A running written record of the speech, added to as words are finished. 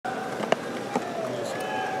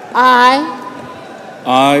I,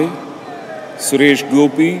 I, Suresh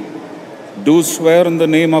Gopi, do swear in the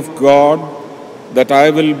name of God that I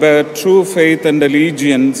will bear true faith and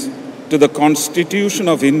allegiance to the Constitution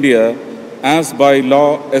of India as by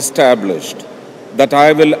law established, that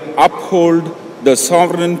I will uphold the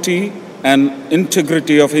sovereignty and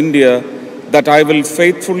integrity of India, that I will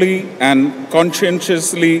faithfully and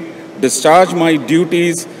conscientiously discharge my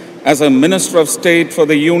duties as a Minister of State for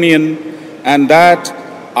the Union, and that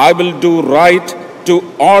I will do right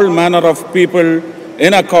to all manner of people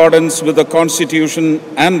in accordance with the Constitution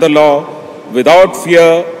and the law, without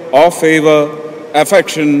fear or favor,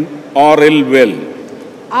 affection or ill will.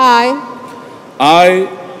 I,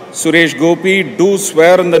 Suresh Gopi, do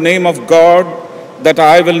swear in the name of God that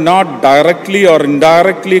I will not directly or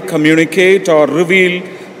indirectly communicate or reveal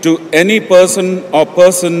to any person or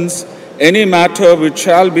persons any matter which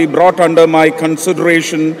shall be brought under my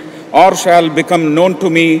consideration or shall become known to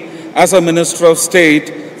me as a Minister of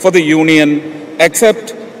State for the Union,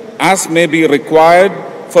 except as may be required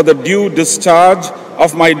for the due discharge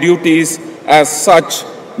of my duties as such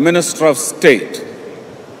Minister of State.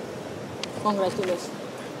 congratulations.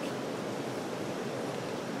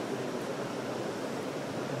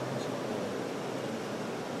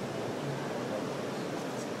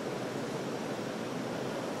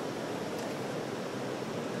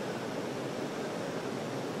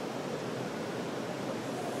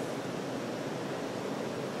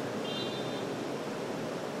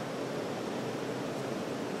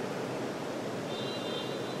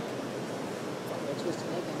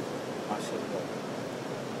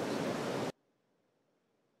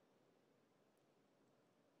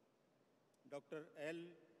 Dr. L.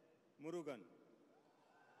 Murugan.